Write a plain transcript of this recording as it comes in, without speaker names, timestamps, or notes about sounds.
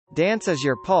Dance is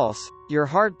your pulse, your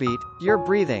heartbeat, your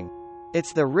breathing.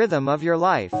 It's the rhythm of your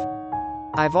life.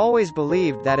 I've always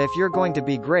believed that if you're going to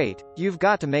be great, you've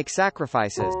got to make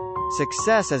sacrifices.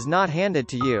 Success is not handed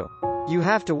to you. You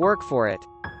have to work for it.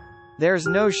 There's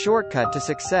no shortcut to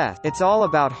success. It's all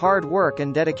about hard work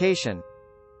and dedication.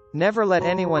 Never let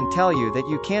anyone tell you that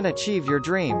you can't achieve your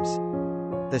dreams.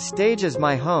 The stage is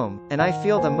my home, and I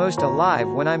feel the most alive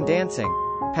when I'm dancing.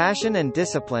 Passion and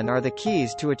discipline are the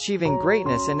keys to achieving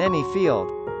greatness in any field.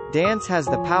 Dance has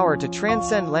the power to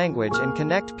transcend language and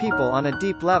connect people on a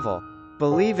deep level.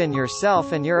 Believe in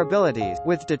yourself and your abilities.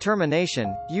 With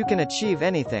determination, you can achieve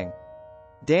anything.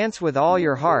 Dance with all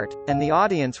your heart, and the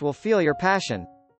audience will feel your passion.